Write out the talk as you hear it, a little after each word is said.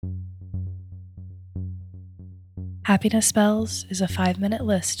Happiness Spells is a 5-minute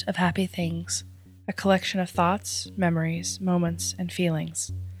list of happy things, a collection of thoughts, memories, moments, and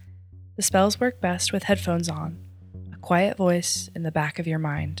feelings. The spells work best with headphones on, a quiet voice in the back of your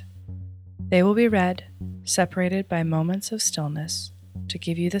mind. They will be read, separated by moments of stillness, to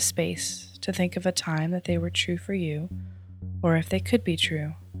give you the space to think of a time that they were true for you, or if they could be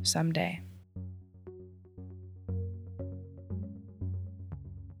true someday.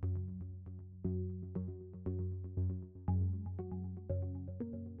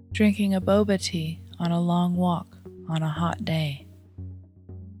 Drinking a boba tea on a long walk on a hot day.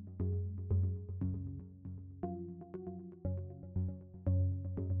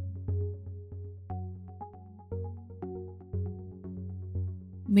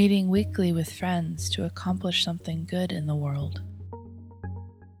 Meeting weekly with friends to accomplish something good in the world.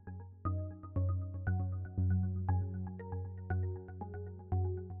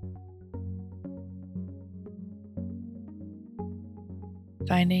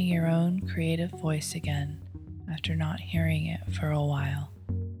 Finding your own creative voice again after not hearing it for a while.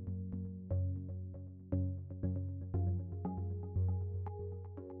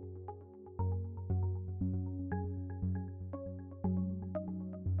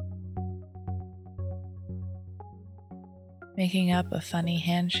 Making up a funny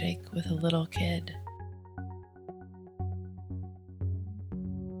handshake with a little kid.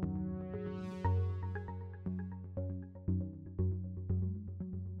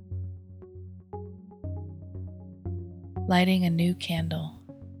 Lighting a new candle,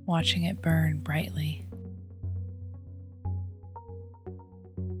 watching it burn brightly.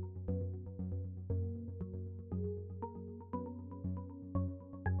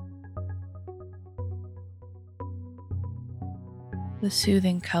 The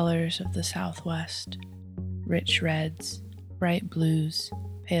soothing colors of the Southwest, rich reds, bright blues,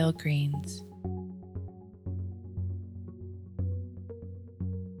 pale greens.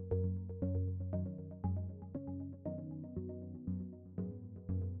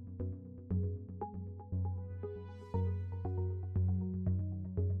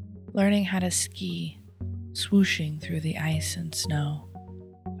 Learning how to ski, swooshing through the ice and snow,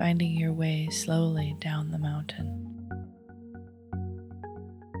 finding your way slowly down the mountain.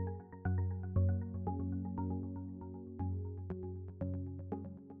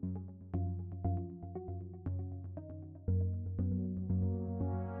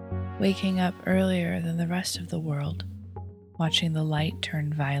 Waking up earlier than the rest of the world, watching the light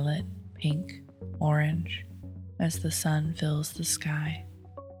turn violet, pink, orange as the sun fills the sky.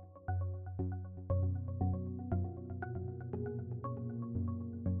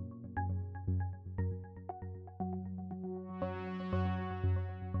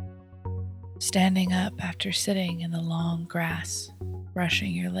 Standing up after sitting in the long grass,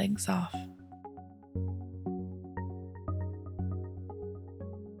 brushing your legs off.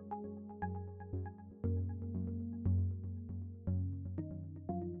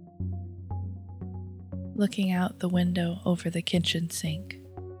 Looking out the window over the kitchen sink,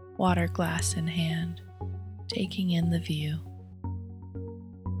 water glass in hand, taking in the view.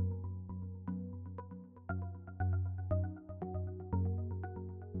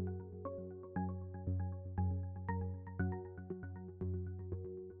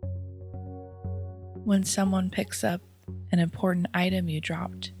 When someone picks up an important item you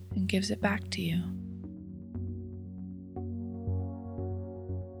dropped and gives it back to you.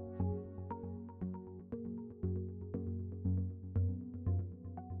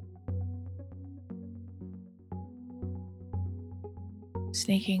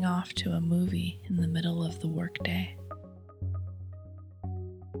 Sneaking off to a movie in the middle of the workday.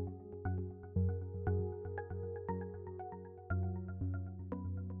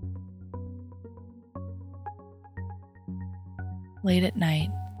 Late at night,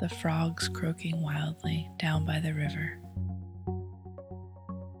 the frogs croaking wildly down by the river.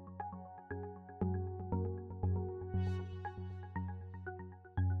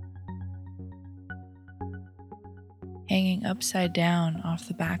 Hanging upside down off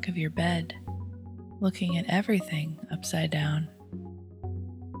the back of your bed, looking at everything upside down.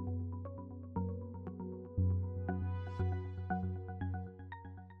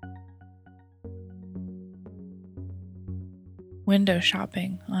 Window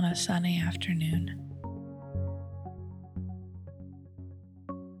shopping on a sunny afternoon.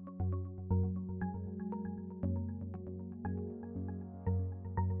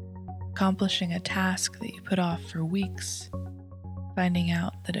 Accomplishing a task that you put off for weeks, finding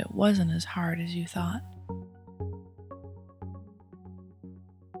out that it wasn't as hard as you thought.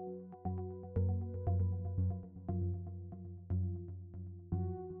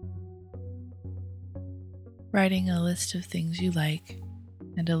 Writing a list of things you like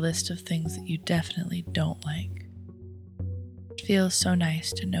and a list of things that you definitely don't like. It feels so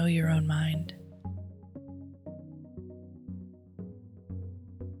nice to know your own mind.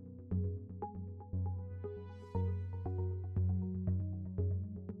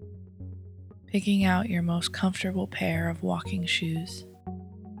 Picking out your most comfortable pair of walking shoes.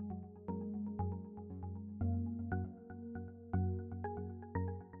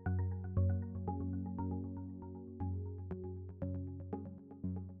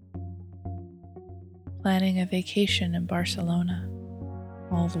 Planning a vacation in Barcelona,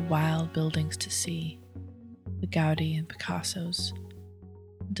 all the wild buildings to see, the Gaudi and Picassos,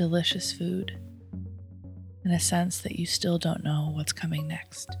 delicious food, and a sense that you still don't know what's coming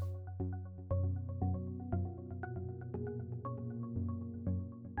next.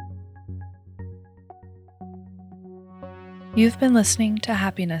 You've been listening to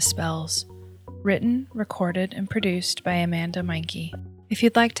Happiness Spells, written, recorded, and produced by Amanda Meinke. If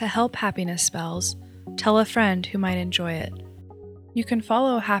you'd like to help Happiness Spells, tell a friend who might enjoy it. You can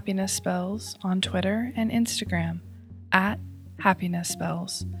follow Happiness Spells on Twitter and Instagram at Happiness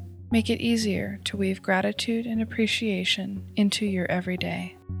Spells. Make it easier to weave gratitude and appreciation into your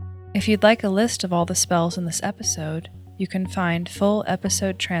everyday. If you'd like a list of all the spells in this episode, you can find full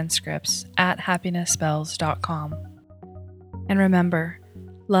episode transcripts at happinessspells.com. And remember,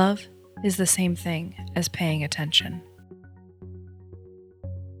 love is the same thing as paying attention.